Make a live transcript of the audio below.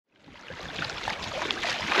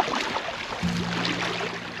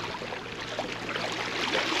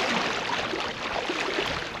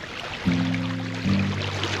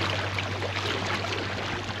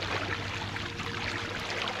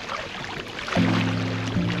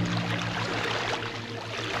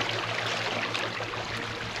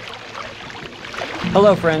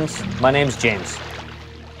Hello friends, my name's James.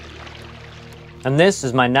 And this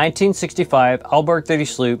is my 1965 Alberg 30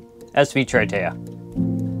 sloop SV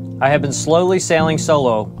Tritea. I have been slowly sailing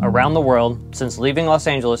solo around the world since leaving Los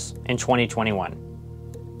Angeles in 2021.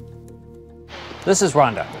 This is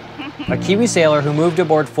Rhonda, a Kiwi sailor who moved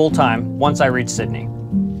aboard full-time once I reached Sydney.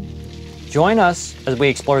 Join us as we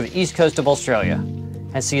explore the east coast of Australia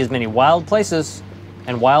and see as many wild places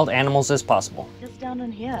and wild animals as possible. Just down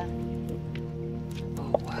in here.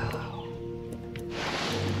 Oh, wow.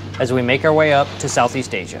 As we make our way up to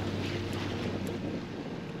Southeast Asia.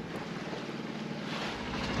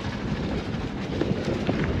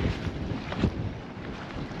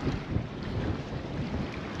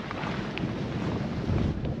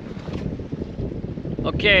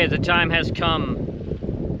 Okay, the time has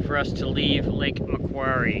come for us to leave Lake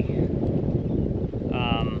Macquarie.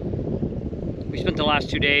 We spent the last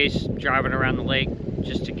 2 days driving around the lake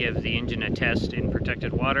just to give the engine a test in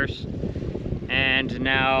protected waters. And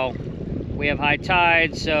now we have high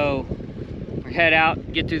tide, so we head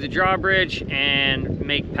out, get through the drawbridge, and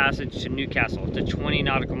make passage to Newcastle. It's a 20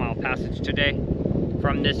 nautical mile passage today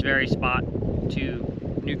from this very spot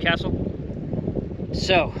to Newcastle.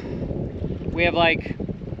 So we have like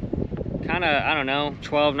kind of, I don't know,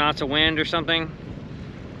 12 knots of wind or something.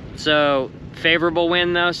 So favorable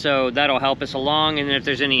wind though, so that'll help us along. And then if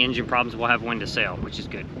there's any engine problems, we'll have wind to sail, which is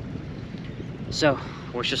good. So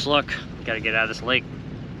wish us luck. Got to get out of this lake.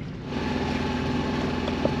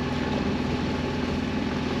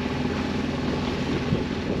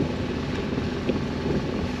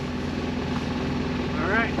 All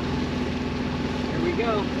right, here we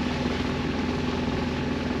go.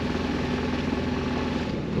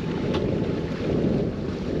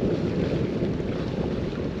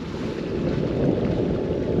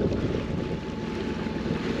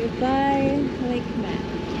 Goodbye, Lake Mac.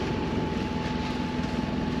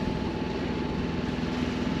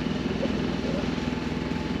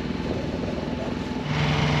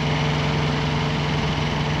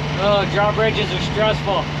 Oh, drawbridges are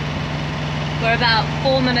stressful. We're about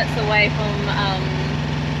 4 minutes away from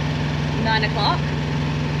 9 o'clock.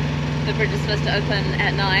 The bridge is supposed to open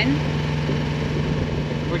at 9.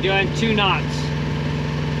 We're doing 2 knots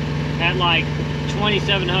at like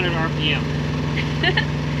 2,700 RPM.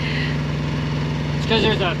 It's because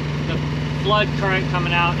there's the flood current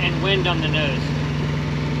coming out and wind on the nose.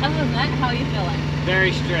 Other than that, how are you feeling?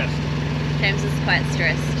 Very stressed. James is quite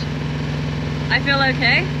stressed. I feel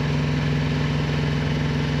okay.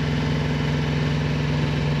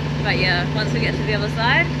 But yeah, once we get to the other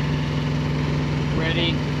side,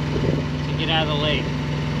 Ready to get out of the lake.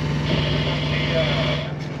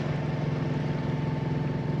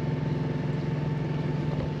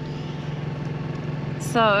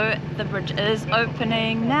 so the bridge is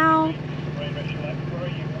opening now.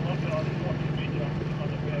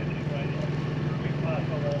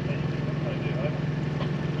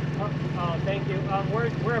 Oh, thank you.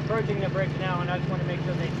 We're approaching the bridge now, and I just want to make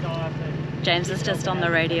sure they saw us. James is just on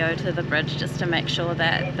the radio to the bridge just to make sure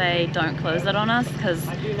that they don't close it on us, because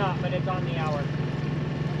I do not, but it's on the hour.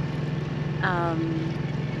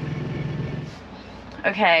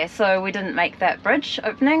 Okay, so we didn't make that bridge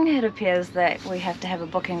opening. It appears that we have to have a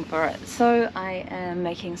booking for it. So I am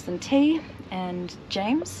making some tea. And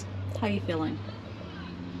James, how are you feeling?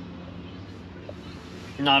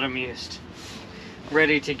 Not amused.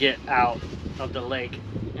 Ready to get out of the lake,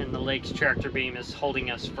 and the lake's tractor beam is holding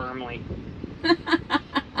us firmly. We're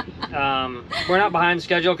not behind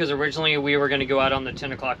schedule because originally we were going to go out on the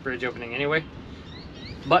 10 o'clock bridge opening anyway.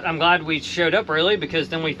 But I'm glad we showed up early, because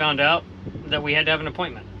then we found out that we had to have an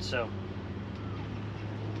appointment. So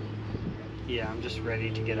yeah, I'm just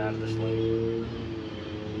ready to get out of this lake.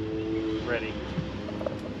 Ready.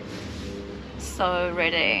 So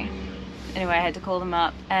ready. Anyway, I had to call them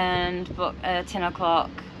up and book at 10 o'clock.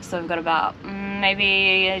 So we've got about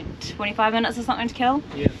maybe 25 minutes or something to kill.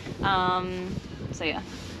 Yeah. So yeah,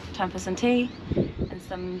 time for some tea and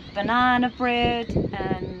some banana bread,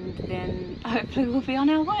 and then hopefully we'll be on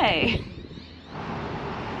our way.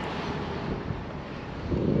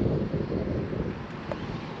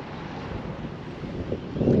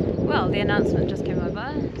 Well, the announcement just came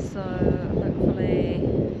over, so hopefully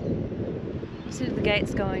we'll see the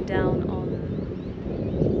gates going down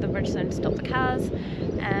on the bridge soon to stop the cars,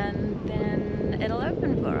 and then it'll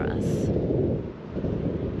open for us.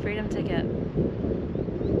 Freedom ticket.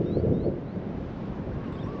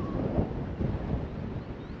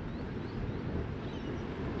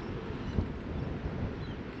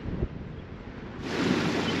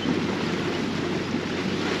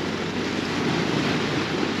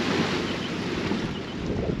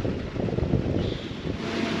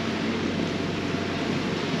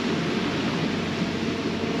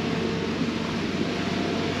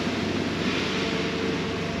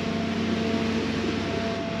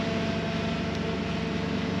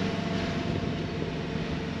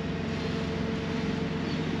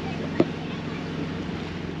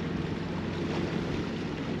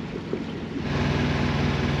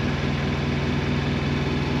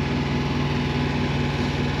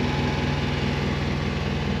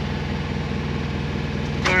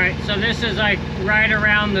 So this is like right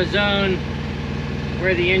around the zone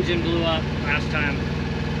where the engine blew up last time.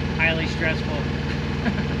 Highly stressful.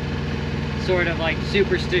 Sort of like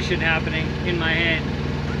superstition happening in my head.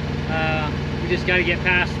 We just got to get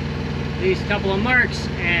past these couple of marks,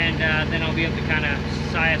 and then I'll be able to kind of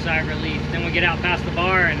sigh a sigh of relief. Then we get out past the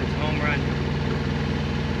bar and it's a home run.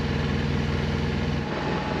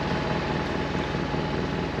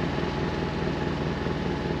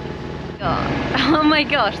 Oh my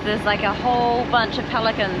gosh, there's like a whole bunch of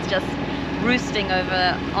pelicans just roosting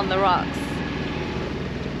over on the rocks.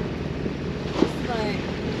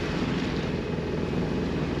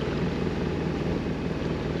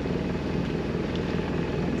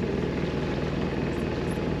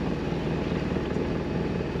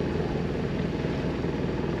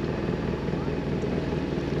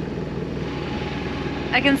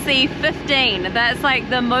 I can see 15. That's like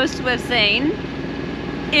the most we've seen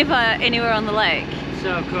ever anywhere on the lake.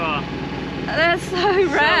 So cool. That's so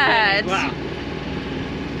rad. Wow.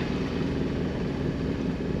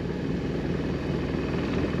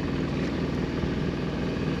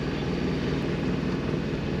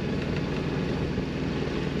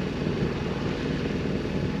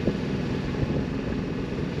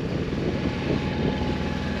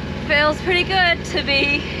 Feels pretty good to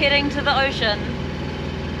be heading to the ocean.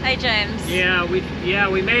 Hey James. Yeah,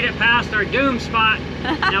 we made it past our doom spot.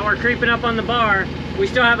 Now we're creeping up on the bar. We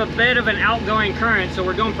still have a bit of an outgoing current, so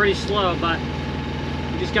we're going pretty slow, but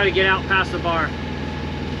we just got to get out past the bar.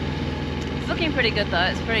 It's looking pretty good though.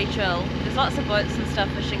 It's pretty chill. There's lots of boats and stuff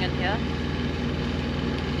fishing in here.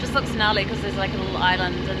 Just looks gnarly because there's like a little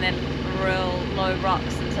island and then real low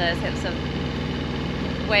rocks, and so there's heaps of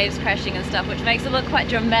waves crashing and stuff, which makes it look quite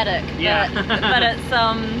dramatic. Yeah. But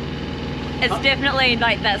it's definitely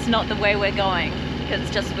like that's not the way we're going, because it's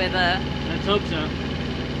just where Let's hope so.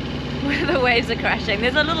 where the waves are crashing.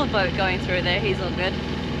 There's a little boat going through there. He's all good.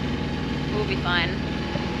 We'll be fine.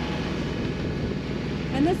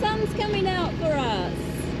 And the sun's coming out for us.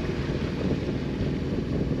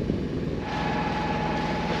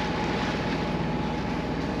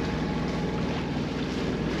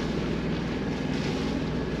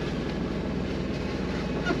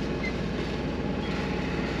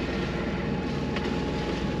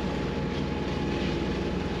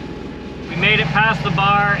 Made it past the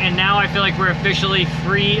bar, and now I feel like we're officially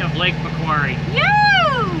free of Lake Macquarie.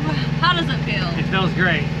 Yoo! How does it feel? It feels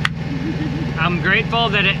great. I'm grateful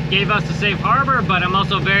that it gave us a safe harbor, but I'm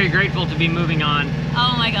also very grateful to be moving on.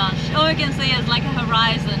 Oh my gosh. All we can see is like a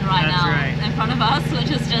horizon That's now right. in front of us, which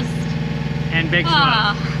is just... And big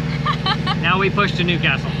smoke. Now we push to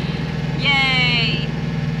Newcastle. Yay!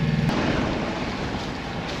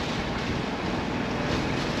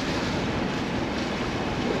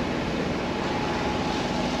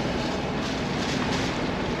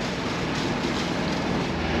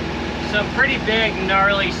 Some pretty big,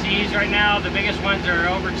 gnarly seas right now. The biggest ones are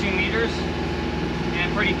over 2 meters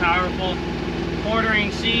and pretty powerful.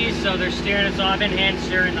 Quartering seas, so they're steering us off. I've been hand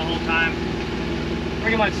steering the whole time,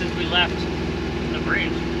 pretty much since we left the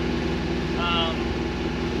bridge.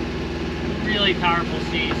 Really powerful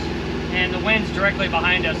seas, and the wind's directly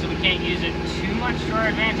behind us, so we can't use it too much to our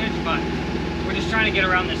advantage, but we're just trying to get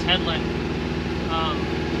around this headland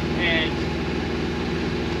and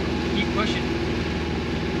keep pushing.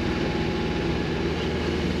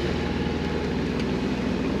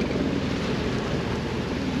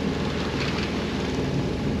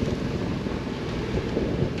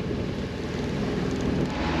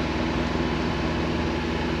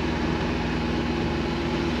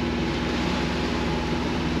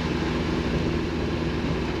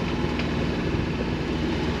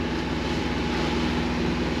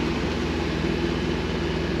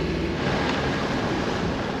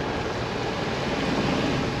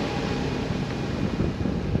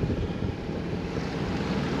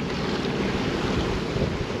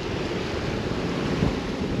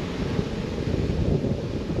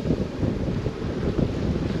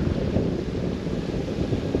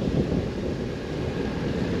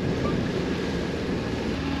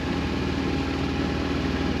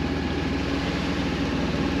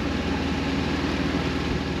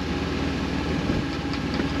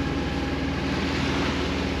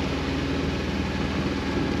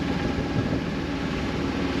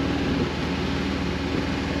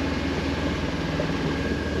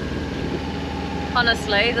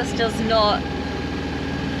 Honestly, this does not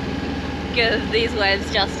give these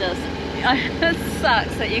waves justice. It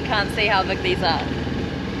sucks that you can't see how big these are.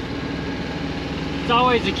 It's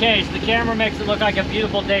always the case. The camera makes it look like a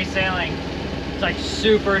beautiful day sailing. It's like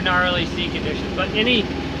super gnarly sea conditions. But any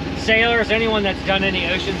sailors, anyone that's done any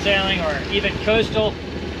ocean sailing or even coastal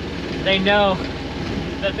they know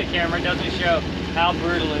that the camera doesn't show how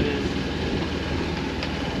brutal it is.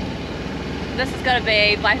 This has got to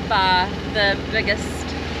be by far the biggest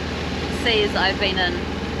seas I've been in.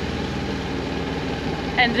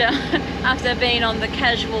 And after being on the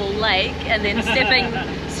casual lake and then stepping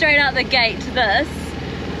straight out the gate to this,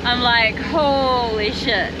 I'm like, holy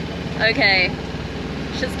shit. Okay,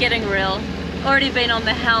 shit's getting real. Already been on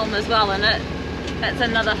the helm as well in it. That's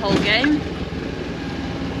another whole game.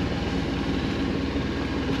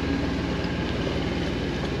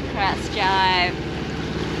 Crash jive.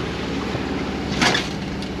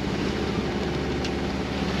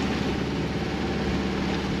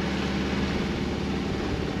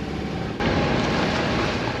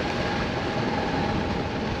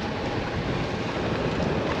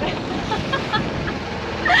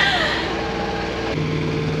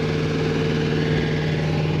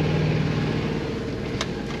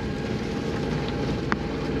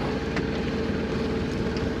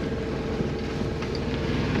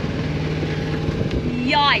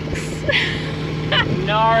 Yikes!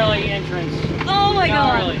 Gnarly entrance. Oh my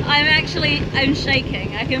Gnarly. god! I'm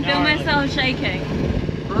shaking. I can feel myself shaking.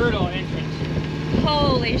 Brutal entrance.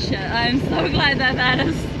 Holy shit! I'm so glad that that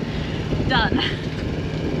is done.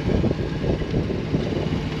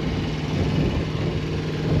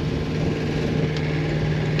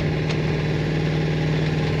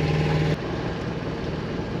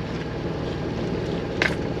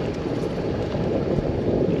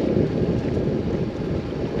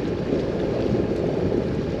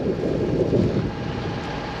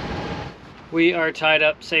 We are tied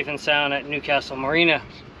up safe and sound at Newcastle Marina.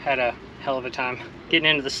 Had a hell of a time getting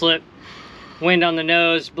into the slip. Wind on the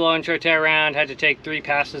nose, blowing Trote around. Had to take 3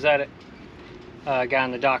 passes at it. Guy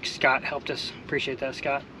on the dock, Scott, helped us. Appreciate that,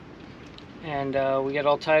 Scott. And we got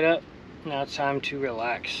all tied up. Now it's time to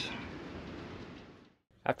relax.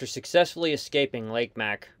 After successfully escaping Lake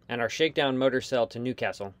Mac and our shakedown motor sail to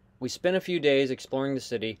Newcastle, we spent a few days exploring the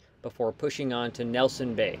city before pushing on to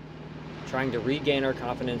Nelson Bay, trying to regain our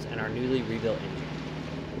confidence in our newly rebuilt engine.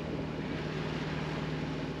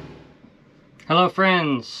 Hello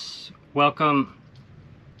friends, welcome.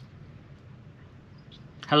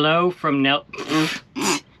 Hello from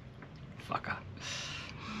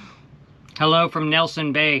Hello from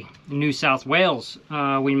Nelson Bay, New South Wales.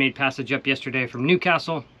 We made passage up yesterday from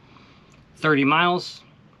Newcastle, 30 miles,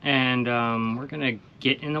 and we're gonna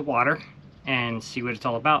get in the water and see what it's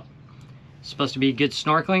all about. It's supposed to be good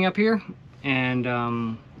snorkeling up here,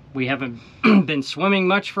 and we haven't been swimming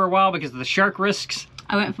much for a while because of the shark risks.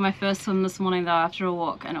 I went for my first swim this morning though after a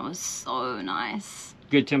walk, and it was so nice.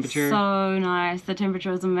 Good temperature. So nice. The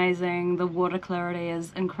temperature is amazing. The water clarity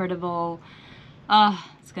is incredible. Oh,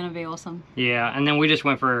 it's gonna be awesome. Yeah, and then we just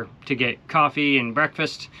went to get coffee and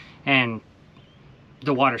breakfast, and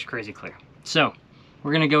the water's crazy clear. So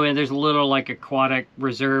we're gonna go in. There's a little like aquatic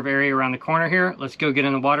reserve area around the corner here. Let's go get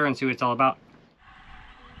in the water and see what it's all about.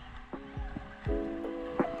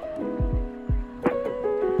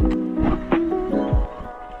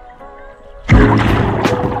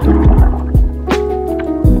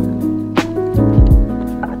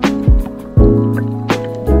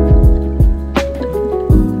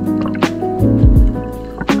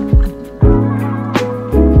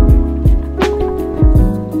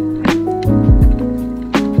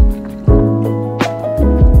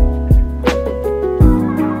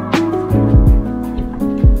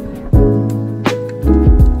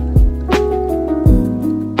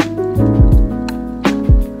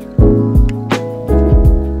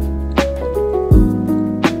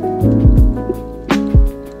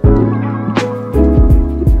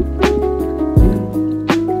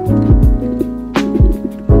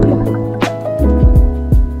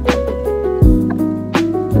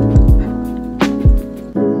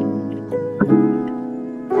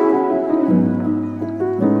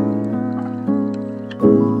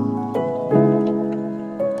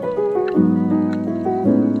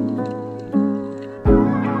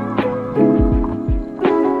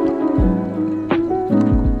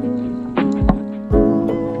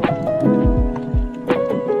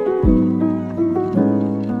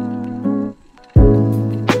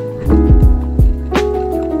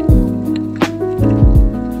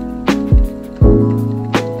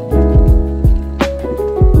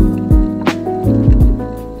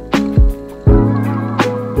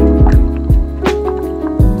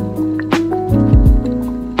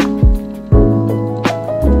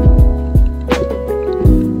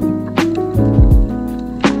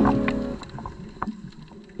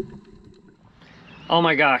 Oh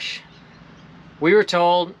my gosh. We were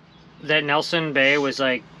told that Nelson Bay was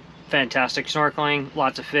like fantastic snorkeling,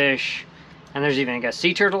 lots of fish, And there's even got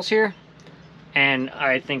sea turtles here. And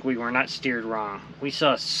I think we were not steered wrong. We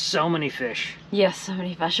saw so many fish. Yes, so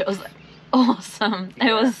many fish. It was awesome.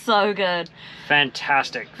 Yeah. It was so good.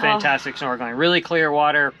 Fantastic snorkeling. Really clear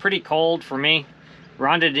water, pretty cold for me.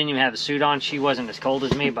 Rhonda didn't even have a suit on. She wasn't as cold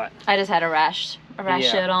as me, but I just had a rash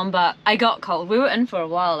shirt on, but I got cold. We were in for a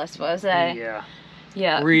while, I suppose. Yeah.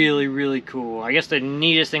 Really, really cool. I guess the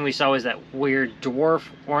neatest thing we saw was that weird dwarf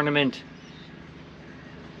ornament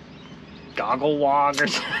goggle wog or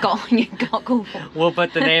something. Goggle. We'll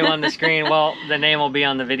put the name on the screen. Well, the name will be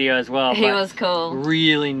on the video as well. He was cool.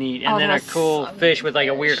 Really neat. And then a cool fish with like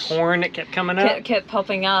a weird horn that kept coming up. Kept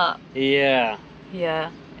popping up. Yeah. Yeah.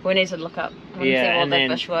 We need to look up. Yeah, and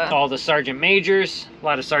then all the Sergeant Majors. A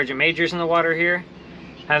lot of Sergeant Majors in the water here.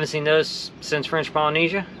 Haven't seen those since French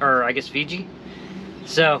Polynesia, or I guess Fiji.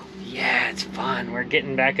 So, yeah, it's fun. We're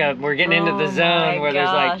getting back up. We're getting into the zone where there's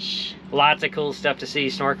like lots of cool stuff to see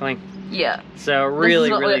snorkeling. Yeah. So really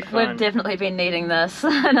fun. We've definitely been needing this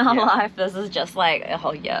in our life. This is just like,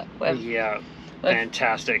 oh yeah.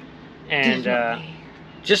 Fantastic. And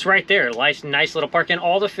just right there, nice little park. And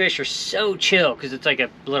all the fish are so chill because it's like a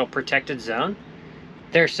little protected zone.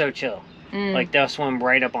 They're so chill. Like they'll swim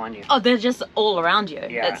right up on you. Oh, they're just all around you.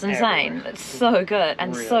 Yeah, it's insane. everywhere. It's so good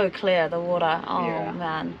and so clear, the water. Oh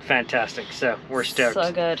man. Fantastic. So we're stoked.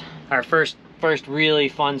 So good. Our first really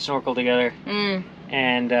fun snorkel together.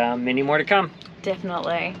 And many more to come.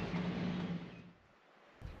 Definitely.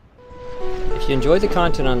 If you enjoy the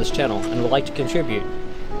content on this channel and would like to contribute,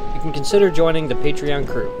 you can consider joining the Patreon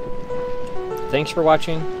crew. Thanks for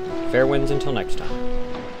watching. Fair winds until next time.